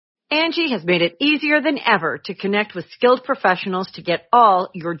Angie has made it easier than ever to connect with skilled professionals to get all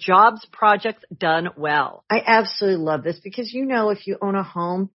your jobs projects done well. I absolutely love this because, if you own a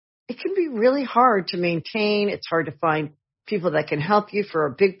home, it can be really hard to maintain. It's hard to find people that can help you for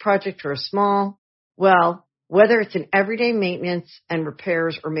a big project or a small. Well, whether it's in everyday maintenance and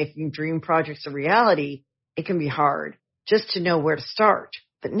repairs or making dream projects a reality, it can be hard just to know where to start.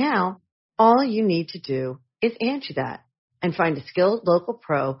 But now, all you need to do is Angie that and find a skilled local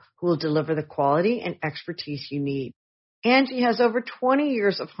pro who will deliver the quality and expertise you need. Angie has over 20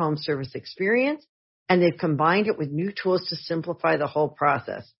 years of home service experience, and they've combined it with new tools to simplify the whole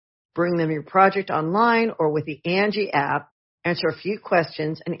process. Bring them your project online or with the Angie app, answer a few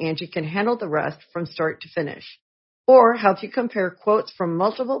questions, and Angie can handle the rest from start to finish. Or help you compare quotes from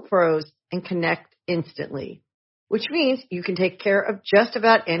multiple pros and connect instantly, which means you can take care of just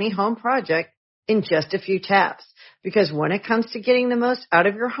about any home project in just a few taps. Because when it comes to getting the most out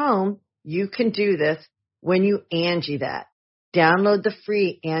of your home, you can do this when you Angie that. Download the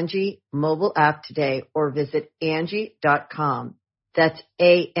free Angie mobile app today or visit Angie.com. That's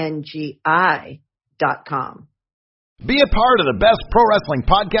ANGI.com. Be a part of the best pro wrestling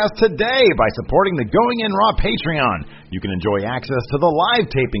podcast today by supporting the Going In Raw Patreon. You can enjoy access to the live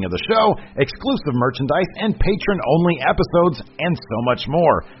taping of the show, exclusive merchandise, and patron-only episodes, and so much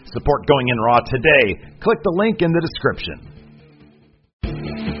more. Support Going In Raw today. Click the link in the description.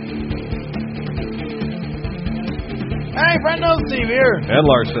 Hey, friendo, Steve here. And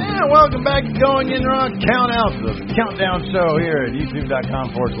Larson. Yeah, welcome back to Going In Raw Countout, the countdown show here at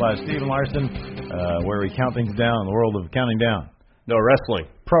youtube.com/Steve Larson. Where we count things down in the world of counting down. No, wrestling.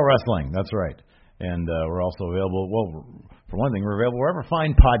 Pro wrestling, that's right. And we're also available, for one thing, we're available wherever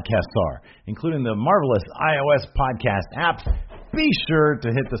fine podcasts are, including the marvelous iOS podcast app. Be sure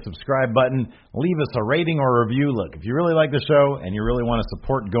to hit the subscribe button. Leave us a rating or a review. Look, if you really like the show and you really want to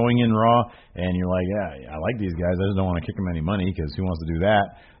support Going In Raw, and you're like, yeah, I like these guys, I just don't want to kick them any money because who wants to do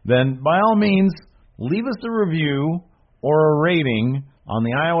that, then by all means, leave us a review or a rating on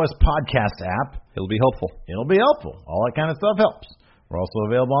the iOS podcast app. It'll be helpful. It'll be helpful. All that kind of stuff helps. We're also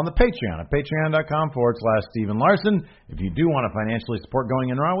available on the Patreon at patreon.com/Stephen Larson. If you do want to financially support Going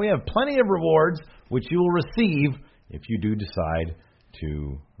In Raw, we have plenty of rewards which you will receive if you do decide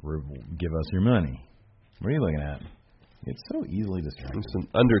to give us your money. What are you looking at? It's so easily distracted. It's an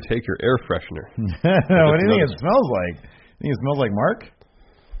Undertaker air freshener. What do you think it smells like? Think it smells like Mark?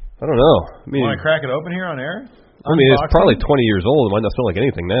 I don't know. Want to crack it open here on air? It's probably 20 years old. It might not smell like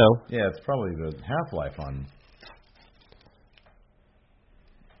anything now. Yeah, it's probably the half-life on.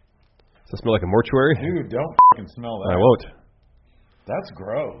 Does it smell like a mortuary? Dude, don't fucking smell that. I won't. That's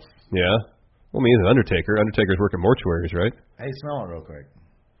gross. Yeah? Well, he's an Undertaker. Undertakers work at mortuaries, right? Hey, smell it real quick.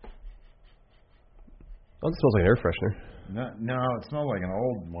 Oh, it smells like an air freshener. No, it smells like an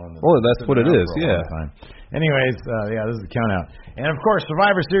old one. Well, that's what it is, yeah. Anyways, this is the Countout. And, of course,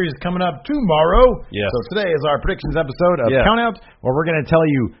 Survivor Series is coming up tomorrow. Yeah. So today is our predictions episode of Countout, where we're going to tell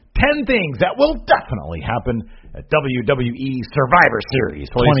you 10 things that will definitely happen at WWE Survivor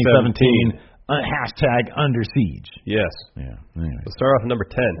Series 2017. Hashtag Under Siege. Yes. Yeah. Anyways. Let's start off at number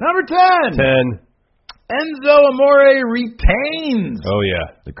 10. Number 10. 10. Enzo Amore retains. Oh,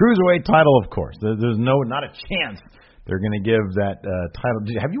 yeah. The Cruiserweight title, of course. There's not a chance they're going to give that title.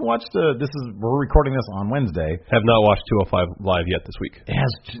 Have you watched we're recording this on Wednesday. Have not watched 205 Live yet this week. It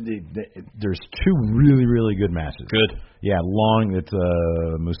has, there's two really, really good matches. Good. Yeah, long. It's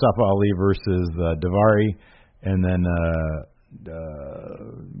Mustafa Ali versus Daivari, and then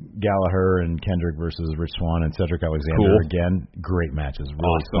Gallagher and Kendrick versus Rich Swann and Cedric Alexander. Cool. Again, great matches. Really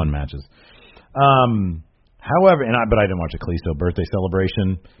awesome. Fun matches. However, but I didn't watch a Kalisto birthday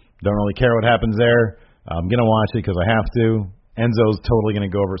celebration. Don't really care what happens there. I'm going to watch it because I have to. Enzo's totally going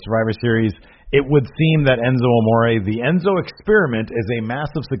to go over Survivor Series. It would seem that Enzo Amore, the Enzo experiment, is a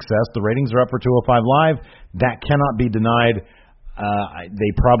massive success. The ratings are up for 205 Live. That cannot be denied.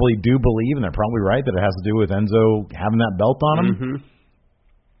 They probably do believe, and they're probably right, that it has to do with Enzo having that belt on him. Mm-hmm.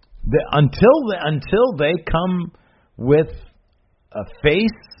 Until they come with a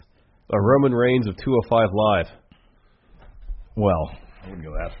face, a Roman Reigns of 205 Live. Well, I wouldn't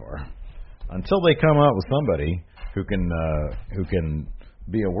go that far. Until they come up with somebody who can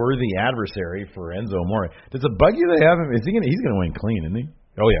be a worthy adversary for Enzo Amore. Does it bug you they have him? He's gonna win clean, isn't he?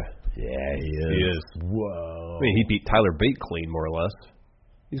 Oh yeah. Yeah, he is. He is. Whoa. I mean, he beat Tyler Bate clean, more or less.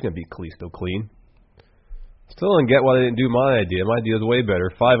 He's gonna beat Kalisto clean. Still don't get why they didn't do my idea. My idea is way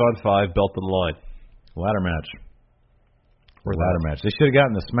better. 5-on-5, belt on the line. Ladder match. They should have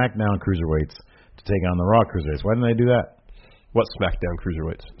gotten the SmackDown Cruiserweights to take on the Raw Cruiserweights. Why didn't they do that? What SmackDown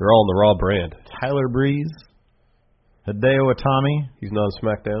Cruiserweights? They're all in the Raw brand. Tyler Breeze, Hideo Itami. He's not on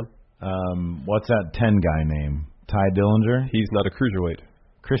SmackDown. What's that 10 guy name? Ty Dillinger? He's not a cruiserweight.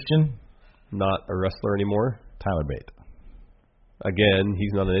 Christian? Not a wrestler anymore. Tyler Bate. Again,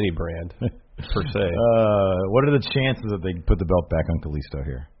 he's not in any brand, per se. What are the chances that they put the belt back on Kalisto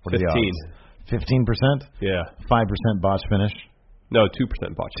here? What 15. are the odds? 15%? Yeah. 5% botch finish? No,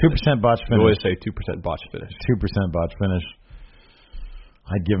 2% botch 2% botch finish. You always say 2% botch finish. 2% botch finish.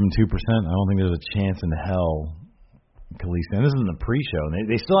 I'd give him 2%. I don't think there's a chance in hell Kalisto. And this isn't a pre-show.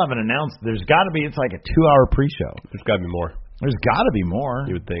 They still haven't announced. There's got to be. It's like a 2-hour pre-show. There's got to be more. There's got to be more.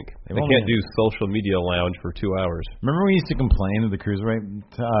 You would think. They can't do social media lounge for 2 hours. Remember we used to complain that the cruiserweight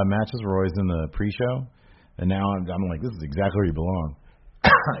matches were always in the pre-show, and now I'm like, this is exactly where you belong.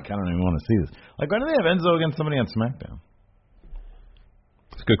 I kind of don't even want to see this. Like, why do they have Enzo against somebody on SmackDown?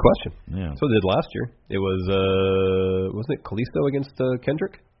 It's a good question. Yeah. That's what they did last year. It was wasn't it Kalisto against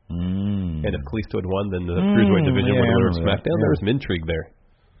Kendrick? And if Kalisto had won, then the cruiserweight division would have won SmackDown. There was some intrigue there.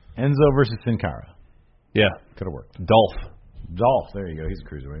 Enzo versus Sin Cara. Yeah, could have worked. Dolph, there you go. He's a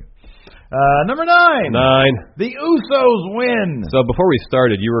cruiserweight. Number 9. The Usos win. So before we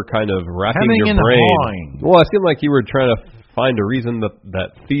started, you were kind of racking your brain. Hawing. Well, it seemed like you were trying to find a reason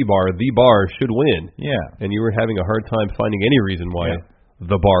that the bar should win. Yeah. And you were having a hard time finding any reason why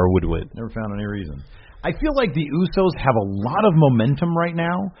the bar would win. Never found any reason. I feel like the Usos have a lot of momentum right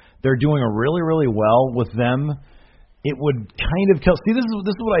now. They're doing really, really well with them. It would kind of tell. See, this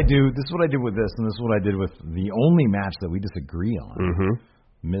is what I do. This is what I did with this, and this is what I did with the only match that we disagree on: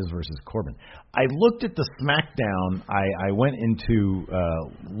 Miz versus Corbin. I looked at the SmackDown. I went into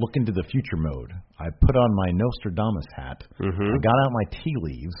look into the future mode. I put on my Nostradamus hat. I got out my tea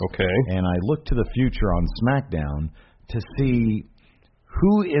leaves. Okay. And I looked to the future on SmackDown to see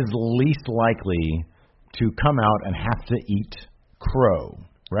who is least likely to come out and have to eat crow,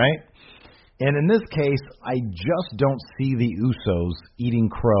 right? And in this case, I just don't see the Usos eating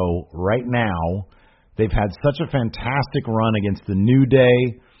crow right now. They've had such a fantastic run against the New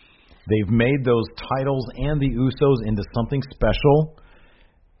Day. They've made those titles and the Usos into something special.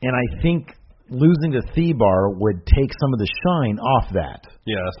 And I think losing to Thebar would take some of the shine off that.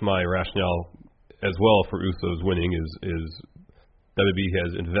 Yeah, that's my rationale as well for Usos winning is WWE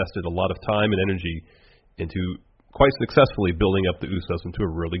has invested a lot of time and energy into quite successfully building up the Usos into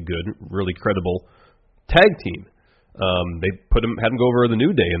a really good, really credible tag team. They had them go over the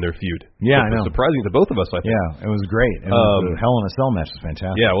New Day in their feud. Yeah, I know. Surprising to both of us, I think. Yeah, it was great. And the Hell in a Cell match was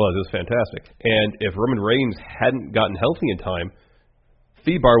fantastic. Yeah, it was fantastic. And if Roman Reigns hadn't gotten healthy in time,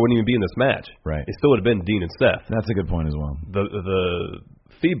 Thebar wouldn't even be in this match. Right. It still would have been Dean and Seth. That's a good point as well. The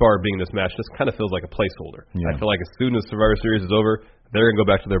Thebar being in this match just kind of feels like a placeholder. Yeah. I feel like as soon as Survivor Series is over, they're going to go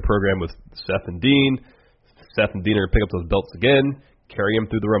back to their program with Seth and Dean. Seth and Dean are going to pick up those belts again, carry them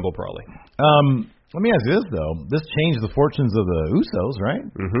through the Rumble probably. Let me ask you this, though. This changed the fortunes of the Usos, right?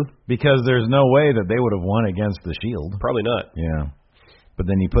 Because there's no way that they would have won against the Shield. Probably not. Yeah. But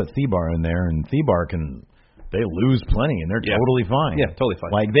then you put Thebar in there, and Thebar they lose plenty, and they're totally fine. Yeah, totally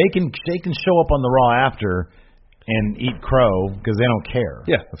fine. Like, they can show up on the Raw after and eat crow because they don't care.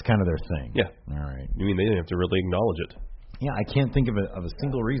 Yeah. That's kind of their thing. Yeah. All right. You mean they didn't have to really acknowledge it? Yeah, I can't think of a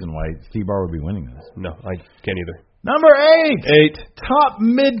single reason why Thebar would be winning this. No, I can't either. Number 8. 8. Top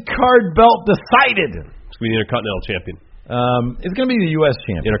mid-card belt decided. It's going to be the Intercontinental Champion. It's going to be the U.S.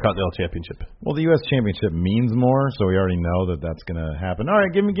 Champion. Intercontinental Championship. Well, the U.S. Championship means more, so we already know that that's going to happen. All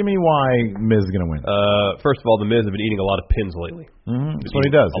right, give me why Miz is going to win. First of all, the Miz have been eating a lot of pins lately. That's what he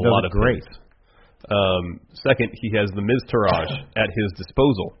does. He does lot of great. Second, he has the Miztourage at his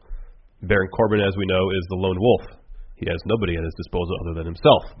disposal. Baron Corbin, as we know, is the lone wolf. He has nobody at his disposal other than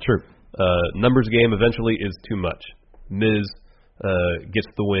himself. True. Numbers game eventually is too much. Miz gets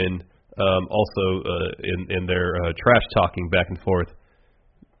the win. Also, in their trash talking back and forth,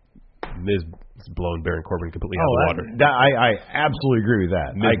 Miz has blown Baron Corbin completely out of the water. I absolutely agree with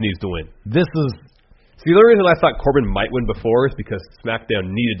that. Miz needs to win. See, the only reason I thought Corbin might win before is because SmackDown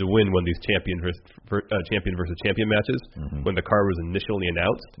needed to win one of these champion versus champion matches when the card was initially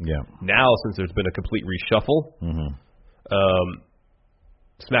announced. Yeah. Now, since there's been a complete reshuffle,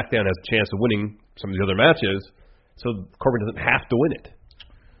 SmackDown has a chance of winning some of the other matches, so Corbin doesn't have to win it.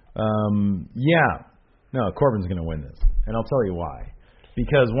 Yeah. No, Corbin's going to win this, and I'll tell you why.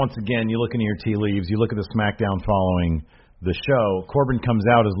 Because once again, you look into your tea leaves, you look at the SmackDown following the show, Corbin comes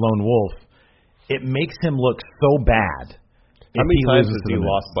out as Lone Wolf. It makes him look so bad. How many times has he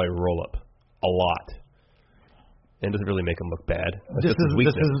lost by roll-up? A lot. And it doesn't really make him look bad. This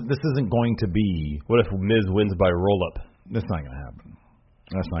isn't going to be... What if Miz wins by roll-up? That's not going to happen.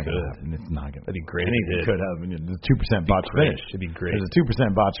 That's not going to happen. It's not going to. That'd be great. Anything could happen. There's a 2% botch finish. It'd be great. There's a 2%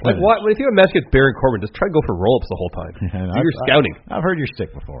 botch like, finish. what? If you have a match against Baron Corbin, just try to go for roll-ups the whole time. Do your scouting. I've heard your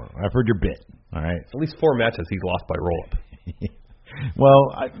stick before. I've heard your bit. All right. At least 4 matches he's lost by roll-up.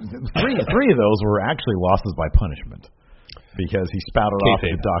 Well, three of those were actually losses by punishment because he spouted off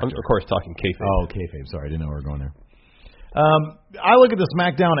the doctor. I'm, of course, talking kayfabe. Oh, kayfabe. Sorry, I didn't know we were going there. I look at the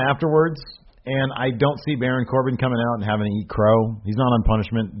SmackDown afterwards, and I don't see Baron Corbin coming out and having to eat crow. He's not on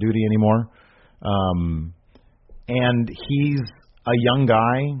punishment duty anymore. And he's a young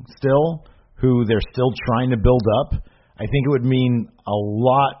guy still who they're still trying to build up. I think it would mean a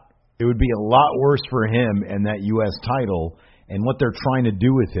lot. It would be a lot worse for him and that U.S. title and what they're trying to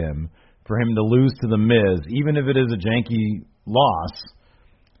do with him for him to lose to The Miz, even if it is a janky loss,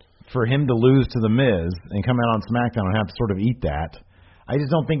 for him to lose to The Miz and come out on SmackDown and have to sort of eat that. I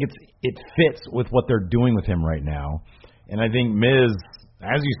just don't think it fits with what they're doing with him right now. And I think Miz,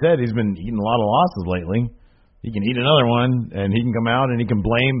 as you said, he's been eating a lot of losses lately. He can eat another one, and he can come out and he can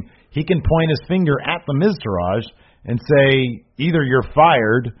point his finger at the Miztourage and say, either you're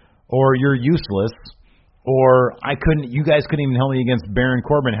fired or you're useless, or you guys couldn't even help me against Baron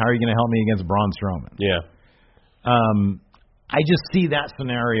Corbin. How are you going to help me against Braun Strowman? Yeah. I just see that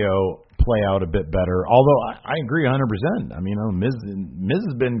scenario play out a bit better. Although I agree 100%. I mean, Miz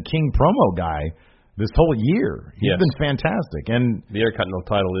has been king promo guy this whole year. He's been fantastic. And the Intercontinental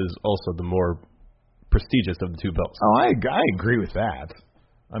title is also the more prestigious of the 2 belts. Oh, I agree with that.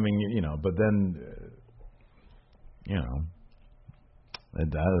 I mean, but then, that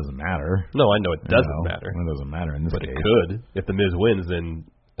doesn't matter. No, I know it doesn't matter. It doesn't matter in this case. But it could. If The Miz wins, then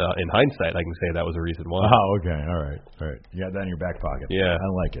in hindsight, I can say that was a reason why. Oh, okay. All right. You got that in your back pocket. Yeah. I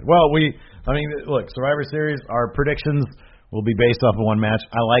like it. Well, look, Survivor Series, our predictions will be based off of one match.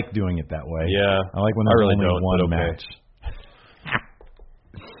 I like doing it that way. Yeah. I like when there's only one match.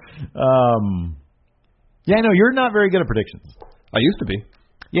 Yeah, I know. You're not very good at predictions. I used to be.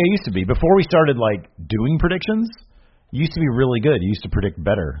 Yeah, I used to be. Before we started, doing predictions, you used to be really good. You used to predict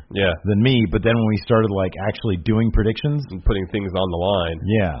better than me. But then when we started, actually doing predictions. And putting things on the line.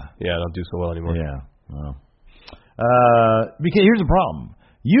 Yeah. Yeah, I don't do so well anymore. Yeah. Well. Because here's the problem.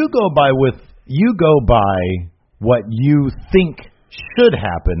 You go by what you think should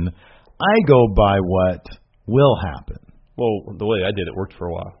happen. I go by what will happen. Well, the way I did it worked for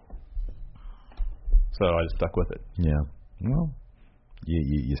a while. So I just stuck with it. Yeah. Well,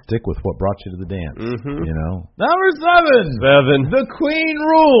 you stick with what brought you to the dance. Mm-hmm. Number 7. The Queen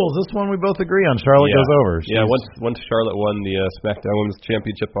rules. This one we both agree on. Charlotte goes over. Once Charlotte won the SmackDown Women's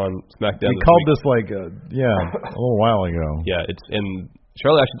Championship on SmackDown. We called this a little while ago. Yeah, and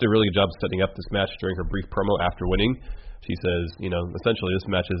Charlotte actually did a really good job setting up this match during her brief promo after winning. She says, essentially this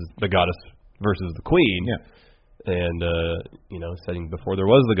match is the Goddess versus the Queen. Yeah. And, setting before there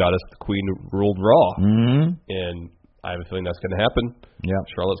was the Goddess, the Queen ruled Raw. Mm-hmm. And I have a feeling that's going to happen. Yeah.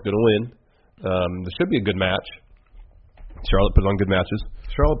 Charlotte's going to win. This should be a good match. Charlotte puts on good matches.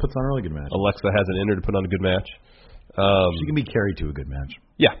 Charlotte puts on really good matches. Alexa hasn't entered to put on a good match. She can be carried to a good match.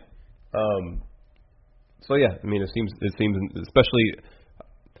 Yeah. It seems especially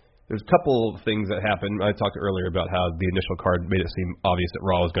there's a couple of things that happen. I talked earlier about how the initial card made it seem obvious that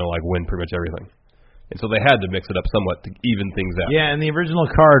Raw was going to win pretty much everything. And so they had to mix it up somewhat to even things out. Yeah, in the original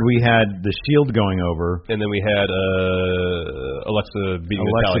card, we had the Shield going over. And then we had Alexa beating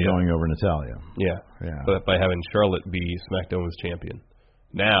Natalya. going over Natalya. Yeah. But by having Charlotte be SmackDown Women's Champion.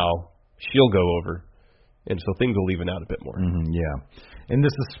 Now, she'll go over. And so things will even out a bit more. Mm-hmm, yeah. And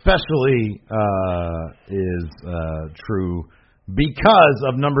this especially is true because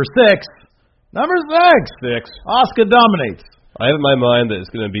of number 6. Number 6! Asuka dominates. I have in my mind that it's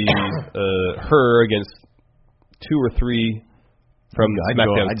going to be her against 2 or 3 from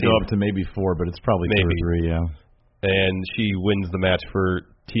SmackDown. I'd go up to maybe 4, but it's probably 2 or 3, yeah. And she wins the match for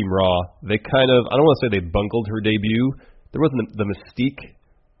Team Raw. They I don't want to say they bungled her debut. There wasn't the mystique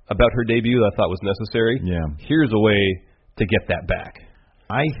about her debut that I thought was necessary. Yeah. Here's a way to get that back.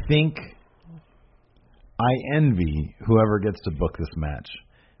 I think I envy whoever gets to book this match.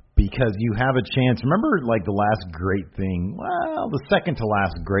 Because you have a chance. Remember, the last great thing? Well, the second to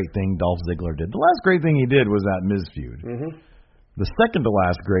last great thing Dolph Ziggler did. The last great thing he did was that Miz feud. Mm-hmm. The second to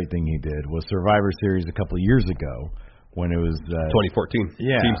last great thing he did was Survivor Series a couple of years ago when it was 2014.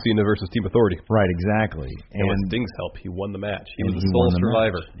 Yeah, Team Cena versus Team Authority. Right, exactly. And with Sting's help, he won the match. He was the sole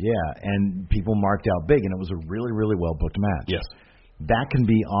survivor. Yeah, and people marked out big, and it was a really, really well booked match. Yes, that can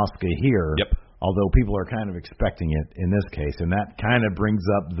be Asuka here. Yep. Although people are kind of expecting it in this case, and that kind of brings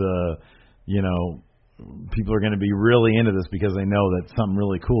up the, people are going to be really into this because they know that something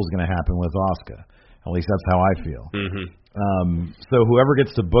really cool is going to happen with Asuka. At least that's how I feel. Mm-hmm. So whoever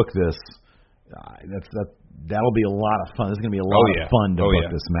gets to book this, that'll be a lot of fun. It's going to be a lot of fun to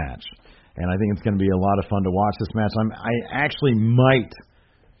book this match. And I think it's going to be a lot of fun to watch this match. I actually might.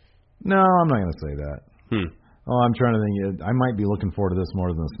 No, I'm not going to say that. Oh, I'm trying to think. I might be looking forward to this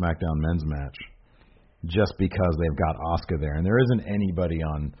more than the SmackDown men's match, just because they've got Asuka there, and there isn't anybody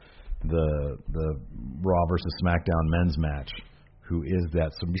on the Raw versus SmackDown men's match who is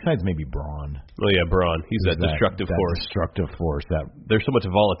that. So besides maybe Braun. Oh yeah, Braun. He's that destructive force. Destructive force. There's so much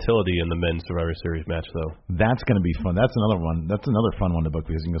volatility in the men's Survivor Series match, though. That's going to be fun. That's another one. That's another fun one to book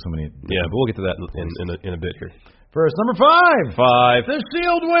because you can go so many. Yeah, but we'll get to that in a bit here. First, number 5. The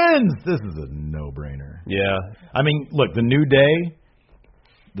Shield wins. This is a no-brainer. Yeah. I mean, look, the New Day,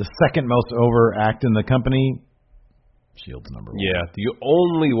 the second most over act in the company. Shield's number 1. Yeah, the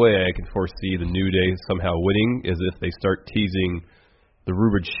only way I can foresee the New Day somehow winning is if they start teasing the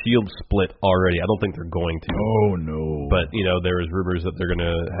rumored Shield split already. I don't think they're going to. Oh, no. But, there is rumors that they're going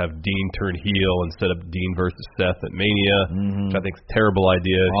to have Dean turn heel and set up Dean versus Seth at Mania, which I think is a terrible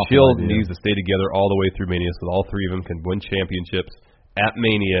idea. Shield needs to stay together all the way through Mania so that all three of them can win championships at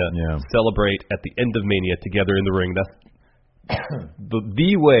Mania, celebrate at the end of Mania together in the ring. That's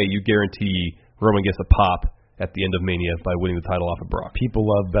the way you guarantee Roman gets a pop at the end of Mania by winning the title off of Brock. People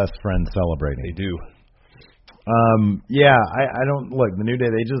love best friends celebrating. They do. I don't look. The New Day,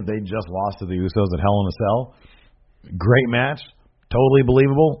 they just lost to the Usos at Hell in a Cell. Great match, totally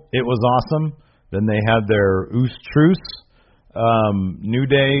believable. It was awesome. Then they had their truce. New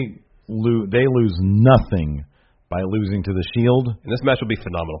Day, they lose nothing by losing to the Shield. And this match will be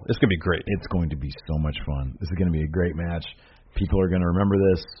phenomenal. It's going to be great. It's going to be so much fun. This is going to be a great match. People are going to remember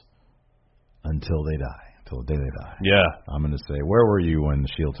this until they die. Until the day they die. Yeah. I'm going to say, where were you when the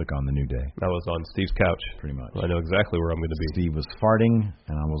Shield took on the New Day? I was on Steve's couch. Pretty much. I know exactly where I'm going to be. Steve was farting,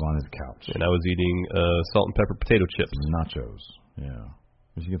 and I was on his couch. And I was eating salt and pepper potato chips. Nachos. Yeah.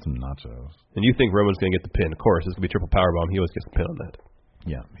 We should get some nachos. And you think Roman's going to get the pin. Of course, this is going to be triple powerbomb. He always gets the pin on that.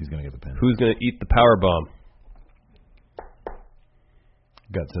 Yeah, he's going to get the pin. Who's going to eat the powerbomb?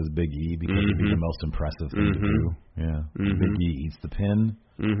 Gut says Big E because it'd be the most impressive thing to do. Yeah. Big E eats the pin.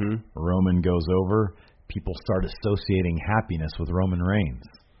 Roman goes over. People start associating happiness with Roman Reigns.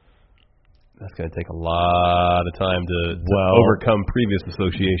 That's going to take a lot of time to overcome previous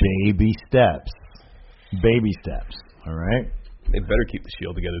association. Baby steps. Baby steps. All right? They better keep the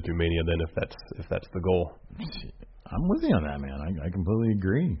Shield together through Mania then if that's the goal. I'm with you on that, man. I completely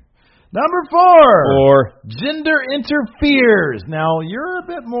agree. Number 4. Gender interferes. Now, you're a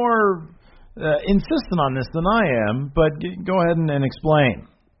bit more insistent on this than I am, but go ahead and explain.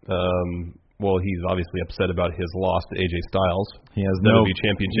 Well, he's obviously upset about his loss to AJ Styles. He has WWE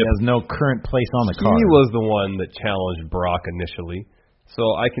Championship. He has no current place on the card. He was the one that challenged Brock initially. So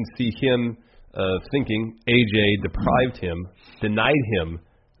I can see him thinking AJ deprived him, denied him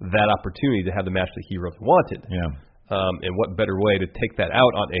that opportunity to have the match that he really wanted. Yeah. And what better way to take that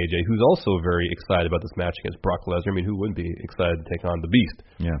out on AJ, who's also very excited about this match against Brock Lesnar. I mean, who wouldn't be excited to take on the Beast?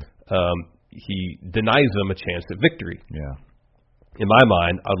 Yeah. He denies them a chance at victory. Yeah. In my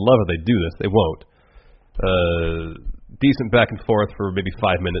mind, I'd love if they do this. They won't. Decent back and forth for maybe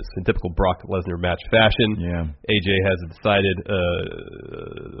 5 minutes in typical Brock Lesnar match fashion. Yeah. AJ has a decided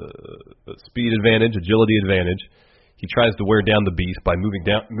speed advantage, agility advantage. He tries to wear down the Beast by moving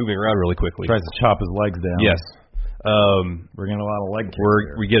around really quickly. Tries to chop his legs down. Yes. We're getting a lot of leg kicks.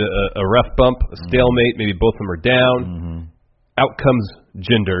 We get a ref bump, a stalemate. Maybe both of them are down. Out comes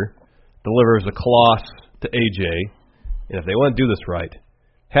Jinder, delivers a coloss to AJ. And if they want to do this right,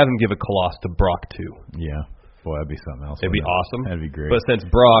 have him give a coloss to Brock too. Yeah. Boy, that'd be something else. It'd be awesome. That'd be great. But since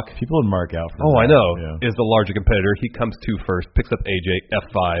Brock, people would mark out for that. I know. Yeah. Is the larger competitor. He comes to first, picks up AJ,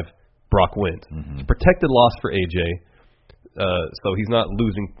 F5, Brock wins. It's a protected loss for AJ, so he's not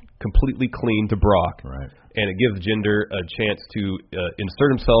losing completely clean to Brock. Right. And it gives Jinder a chance to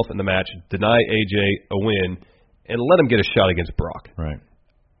insert himself in the match, deny AJ a win, and let him get a shot against Brock. Right.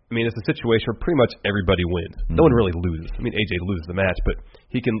 I mean, it's a situation where pretty much everybody wins. No one really loses. I mean, AJ loses the match, but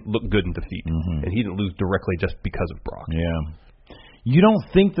he can look good in defeat. And he didn't lose directly just because of Brock. Yeah. You don't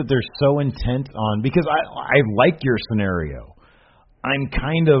think that they're so intent on... Because I like your scenario. I'm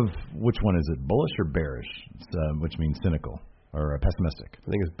kind of... Which one is it? Bullish or bearish? Which means cynical or pessimistic.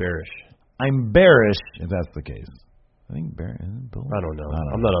 I think it's bearish. I'm bearish, if that's the case. I think bearish. I don't know.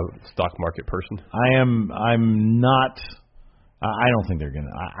 I'm not a stock market person. I'm not... I don't think they're going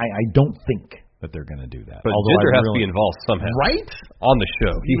to... I don't think that they're going to do that. But Jinder has to be involved somehow. Right? On the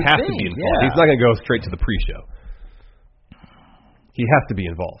show. He has to be involved. Yeah. He's not going to go straight to the pre-show. He has to be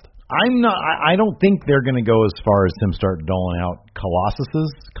involved. I don't think they're going to go as far as him start doling out Colossi.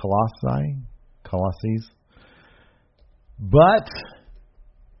 But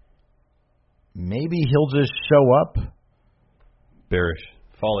maybe he'll just show up. Bearish.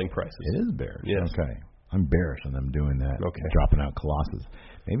 Falling prices. It is bearish. Yes. Okay. I'm bearish on them doing that. Okay. Dropping out Colossus.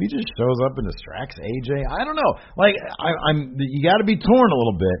 Maybe he just shows up and distracts AJ. I don't know. Like you got to be torn a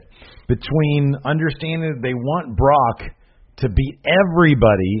little bit between understanding that they want Brock to beat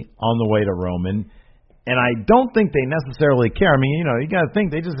everybody on the way to Roman, and I don't think they necessarily care. I mean, you got to think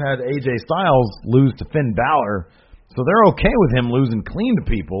they just had AJ Styles lose to Finn Balor, so they're okay with him losing clean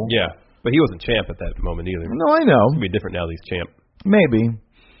to people. Yeah, but he wasn't champ at that moment either. No, I know. It's going to be different now that he's champ. Maybe.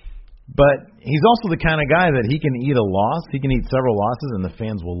 But he's also the kind of guy that he can eat a loss. He can eat several losses, and the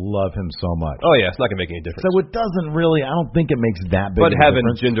fans will love him so much. Oh, yeah, it's not going to make any difference. So it doesn't really, I don't think it makes that big but of a having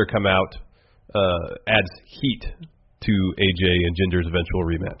difference. Jinder come out adds heat to AJ and Jinder's eventual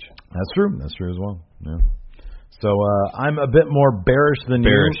rematch. That's true. That's true as well. Yeah. So I'm a bit more bearish than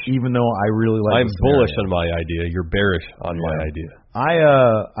you, even though I really like. I'm bullish on my idea. You're bearish on my idea.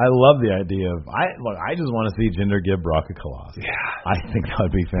 I love the idea of I just want to see Jinder give Brock a Colossus. Yeah, I think that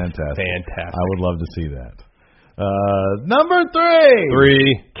would be fantastic. Fantastic. I would love to see that. Number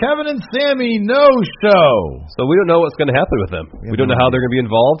 3. Kevin and Sammy no show. So we don't know what's going to happen with them. We don't know how they're going to be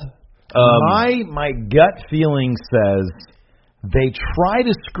involved. My gut feeling says they try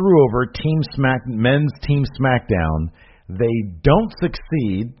to screw over men's Team SmackDown. They don't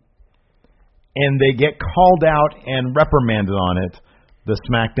succeed, and they get called out and reprimanded on it the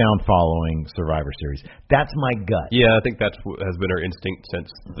SmackDown following Survivor Series. That's my gut. Yeah, I think that's what has been our instinct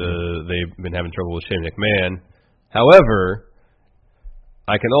since they've been having trouble with Shane McMahon. However,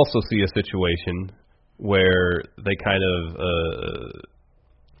 I can also see a situation where they kind of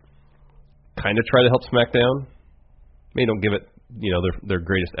try to help SmackDown. Maybe don't give it, their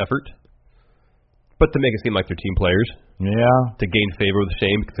greatest effort, but to make it seem like they're team players. Yeah. To gain favor with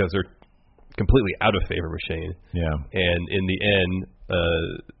Shane because they're completely out of favor with Shane. Yeah. And in the end,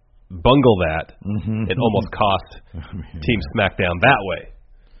 bungle that and almost cost Team SmackDown that way.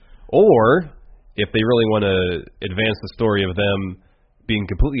 Or if they really want to advance the story of them being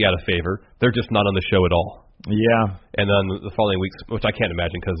completely out of favor, they're just not on the show at all. Yeah. And then the following weeks, which I can't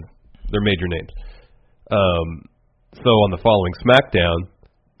imagine because they're major names. So on the following SmackDown,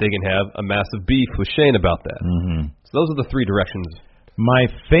 they can have a massive beef with Shane about that. So those are the 3 directions. My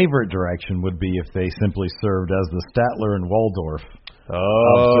favorite direction would be if they simply served as the Statler and Waldorf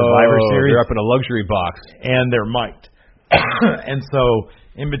of Survivor Series. They're up in a luxury box. And they're mic'd. And so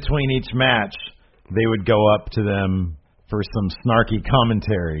in between each match, they would go up to them for some snarky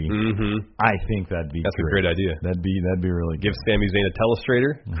commentary. I think that'd be That's a great idea. That'd be really good. Give Sami Zayn a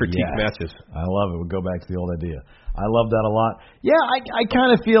telestrator, critique matches. I love it. We'll go back to the old idea. I love that a lot. Yeah, I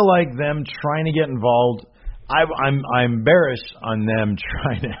kind of feel like them trying to get involved. I'm bearish on them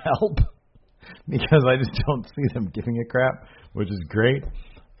trying to help because I just don't see them giving a crap, which is great.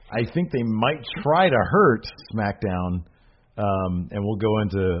 I think they might try to hurt SmackDown, and we'll go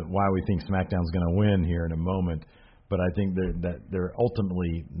into why we think SmackDown's going to win here in a moment. But I think they're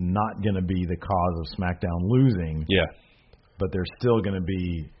ultimately not going to be the cause of SmackDown losing. Yeah. But they're still going to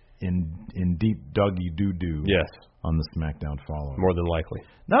be in deep doggy doo-doo. Yes. On the SmackDown following. More than likely.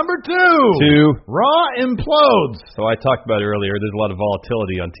 Number 2. Raw implodes. So I talked about it earlier. There's a lot of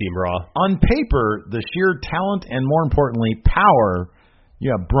volatility on Team Raw. On paper, the sheer talent and, more importantly, power,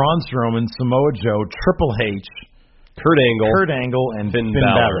 you have Braun Strowman, Samoa Joe, Triple H, Kurt Angle, and Finn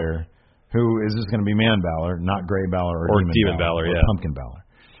Balor. Who is just going to be Man Balor, not Gray Balor or Demon Balor, or Pumpkin Balor.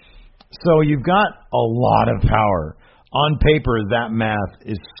 So you've got a lot of power. On paper, that math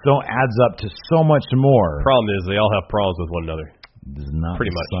adds up to so much more. Problem is, they all have problems with one another. This is not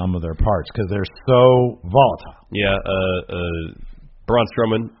pretty much the sum of their parts because they're so volatile. Yeah, Braun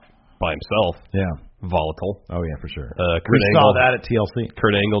Strowman by himself. Yeah. Volatile. Oh, yeah, for sure. We saw that at TLC.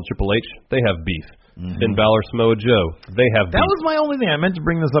 Kurt Angle, Triple H, they have beef. Finn Balor, Samoa Joe, they have beef. That was my only thing. I meant to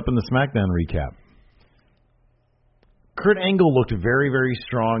bring this up in the SmackDown recap. Kurt Angle looked very, very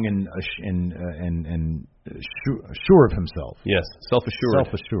strong and sure of himself. Yes, self-assured.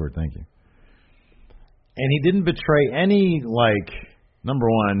 Self-assured, thank you. And he didn't betray any, number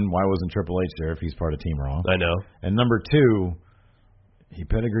one, why wasn't Triple H there if he's part of Team Raw? I know. And number 2, he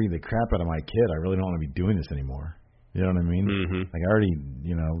pedigreed the crap out of my kid. I really don't want to be doing this anymore. You know what I mean? Like, I already,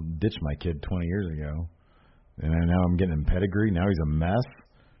 ditched my kid 20 years ago. And now I'm getting him pedigree. Now he's a mess.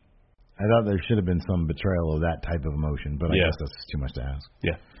 I thought there should have been some betrayal of that type of emotion, but I guess that's too much to ask.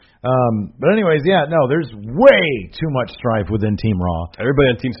 Yeah. But anyways, there's way too much strife within Team Raw.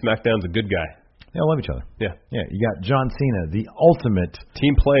 Everybody on Team SmackDown's a good guy. They all love each other. Yeah. Yeah, you got John Cena, the ultimate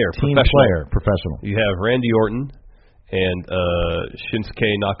team player, professional. Professional. You have Randy Orton and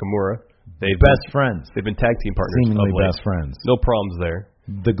Shinsuke Nakamura. Best friends. They've been tag team partners. Seemingly best friends. No problems there.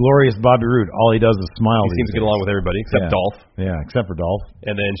 The glorious Bobby Roode, all he does is smile. He seems to get along with everybody except Dolph. Yeah, except for Dolph.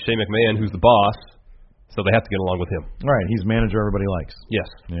 And then Shane McMahon, who's the boss, so they have to get along with him. Right, he's manager everybody likes. Yes.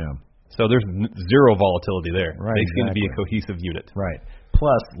 Yeah. So there's zero volatility there. Right, they seem to be a cohesive unit. Right.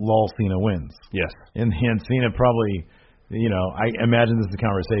 Plus, Lol Cena wins. Yes. In the end, Cena probably, I imagine this is a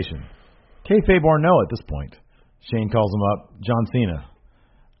conversation. Kayfabe or no at this point. Shane calls him up, John Cena,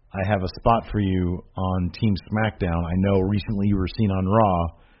 I have a spot for you on Team SmackDown. I know recently you were seen on Raw.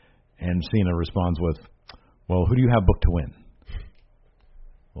 And Cena responds with, well, who do you have booked to win?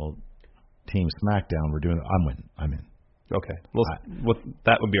 Well, Team SmackDown, I'm in. Okay. Well,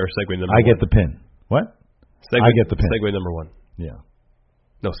 that would be our segue number one. I get the pin. What? I get the pin. Segue number one. Yeah.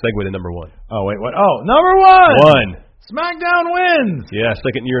 No, segue to number one. Oh, wait, what? Oh, number one! One. SmackDown wins! Yeah,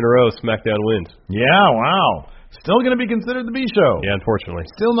 second year in a row, SmackDown wins. Yeah, wow. Still going to be considered the B show. Yeah, unfortunately.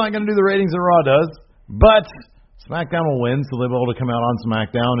 Still not going to do the ratings that Raw does, but SmackDown will win, so they'll be able to come out on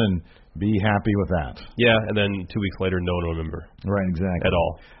SmackDown and be happy with that. Yeah, and then 2 weeks later, no one will remember. Right, exactly. At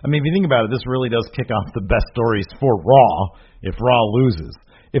all. I mean, if you think about it, this really does kick off the best stories for Raw if Raw loses.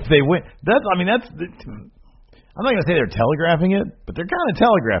 If they win, I'm not going to say they're telegraphing it, but they're kind of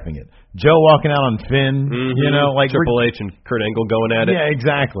telegraphing it. Joe walking out on Finn, like Triple H and Kurt Angle going at it. Yeah,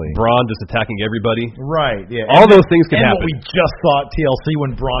 exactly. Braun just attacking everybody. Right, yeah. All those things can happen. And what we just saw at TLC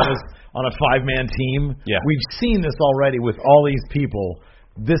when Braun is on a 5-man team. Yeah. We've seen this already with all these people.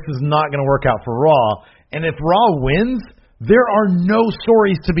 This is not going to work out for Raw. And if Raw wins, there are no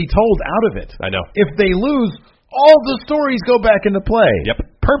stories to be told out of it. I know. If they lose, all the stories go back into play.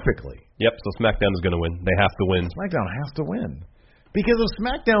 Yep. Perfectly. Yep, so SmackDown is going to win. They have to win. SmackDown has to win. Because if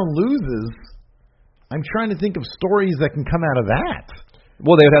SmackDown loses, I'm trying to think of stories that can come out of that.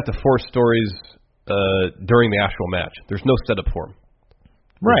 Well, they would have to force stories during the actual match. There's no setup for them.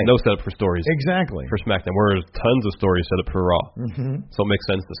 Right. No setup for stories. Exactly. For SmackDown, whereas tons of stories set up for Raw. Mm-hmm. So it makes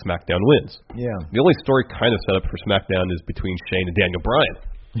sense that SmackDown wins. Yeah. The only story kind of set up for SmackDown is between Shane and Daniel Bryan.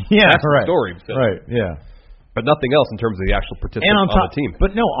 Yeah, that's right. The story. Right, yeah. But nothing else in terms of the actual participants on the team.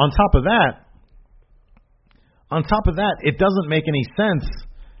 But no, on top of that, it doesn't make any sense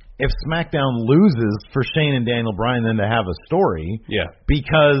if SmackDown loses for Shane and Daniel Bryan then to have a story. Yeah.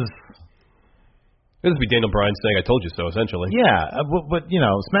 Because this would be Daniel Bryan saying, I told you so, essentially. Yeah, but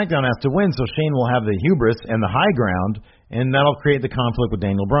SmackDown has to win, so Shane will have the hubris and the high ground, and that'll create the conflict with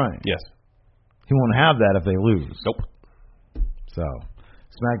Daniel Bryan. Yes. He won't have that if they lose. Nope. So,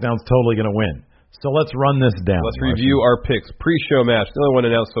 SmackDown's totally going to win. So let's run this down. Let's review our picks. Pre-show match. The only one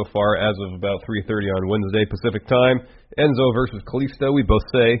announced so far as of about 3:30 on Wednesday Pacific time. Enzo versus Kalisto. We both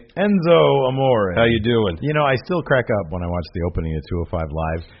say Enzo Amore. How you doing? I still crack up when I watch the opening of 205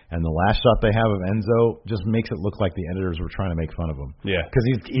 Live, and the last shot they have of Enzo just makes it look like the editors were trying to make fun of him. Yeah. Because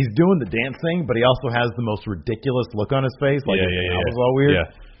he's doing the dance thing, but he also has the most ridiculous look on his face. Like that was all weird. Yeah.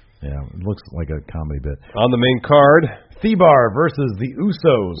 Yeah, it looks like a comedy bit. On the main card, Thebar versus the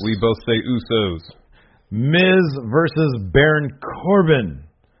Usos. We both say Usos. Miz versus Baron Corbin.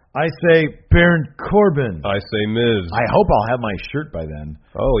 I say Baron Corbin. I say Miz. I hope I'll have my shirt by then.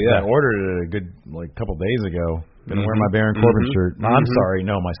 Oh, yeah. I ordered it a good couple days ago. Gonna wear my Baron Corbin shirt. No, I'm sorry.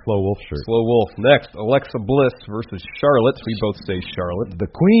 No, my Slow Wolf shirt. Slow Wolf. Next, Alexa Bliss versus Charlotte. We both say Charlotte. The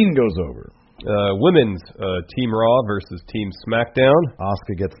Queen goes over. Women's Team Raw versus Team SmackDown.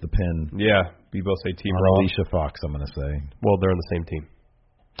 Asuka gets the pin. Yeah, we both say Team Raw. Alicia Fox, I'm going to say. Well, they're on the same team.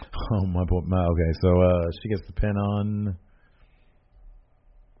 Oh, my boy. Okay, so she gets the pin on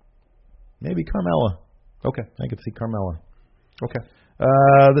maybe Carmella. Okay. I could see Carmella. Okay.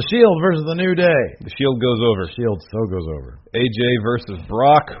 The Shield versus the New Day. The Shield goes over. Shield so goes over. AJ versus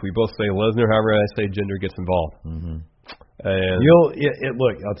Brock. We both say Lesnar. However, I say Jinder gets involved. Mm-hmm. And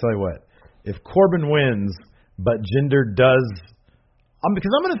look, I'll tell you what. If Corbin wins, but Jinder does,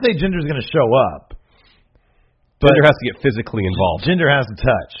 because I'm going to say Jinder's going to show up. Jinder has to get physically involved. Jinder has to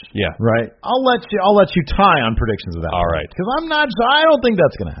touch. Yeah. Right. I'll let you tie on predictions of that. All right. Because I don't think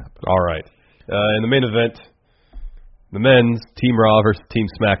that's going to happen. All right. In the main event, the men's Team Raw versus Team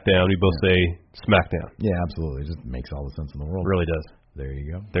SmackDown. We both say SmackDown. Yeah, absolutely. It just makes all the sense in the world. It really does. There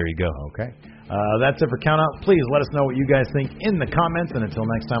you go. There you go. Okay. That's it for Countout. Please let us know what you guys think in the comments. And until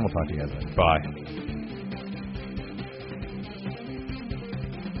next time, we'll talk to you guys later. Bye.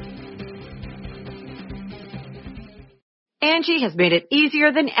 Angie has made it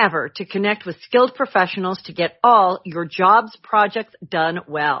easier than ever to connect with skilled professionals to get all your jobs projects done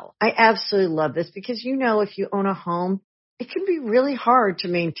well. I absolutely love this because, if you own a home, it can be really hard to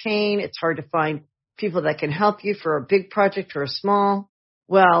maintain. It's hard to find people that can help you for a big project or a small.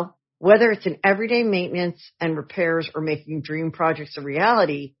 Well, whether it's in everyday maintenance and repairs or making dream projects a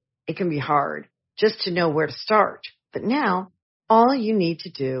reality, it can be hard just to know where to start. But now, all you need to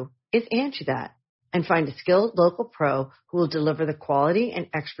do is Angie that and find a skilled local pro who will deliver the quality and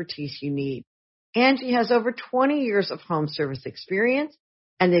expertise you need. Angie has over 20 years of home service experience,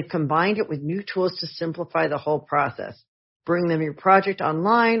 and they've combined it with new tools to simplify the whole process. Bring them your project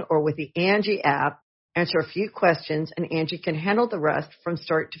online or with the Angie app, answer a few questions, and Angie can handle the rest from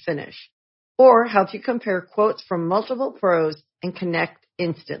start to finish. Or help you compare quotes from multiple pros and connect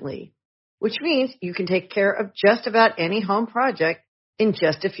instantly, which means you can take care of just about any home project in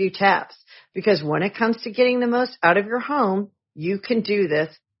just a few taps. Because when it comes to getting the most out of your home, you can do this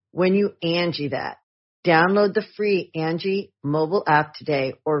when you Angie that. Download the free Angie mobile app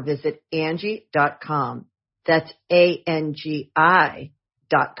today or visit Angie.com. That's ANGI.com.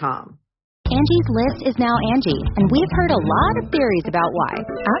 Angie's List is now Angie, and we've heard a lot of theories about why.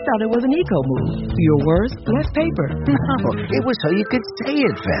 I thought it was an eco move. Fewer words, less paper. No, it was so you could say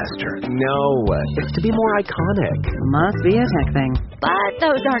it faster. No, it's to be more iconic. Must be a tech thing. But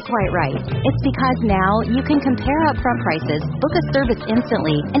those aren't quite right. It's because now you can compare upfront prices, book a service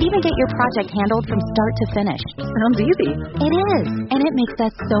instantly, and even get your project handled from start to finish. Sounds easy. It is, and it makes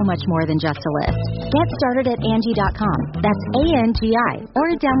us so much more than just a list. Get started at Angie.com. That's ANGI, or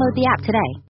download the app today.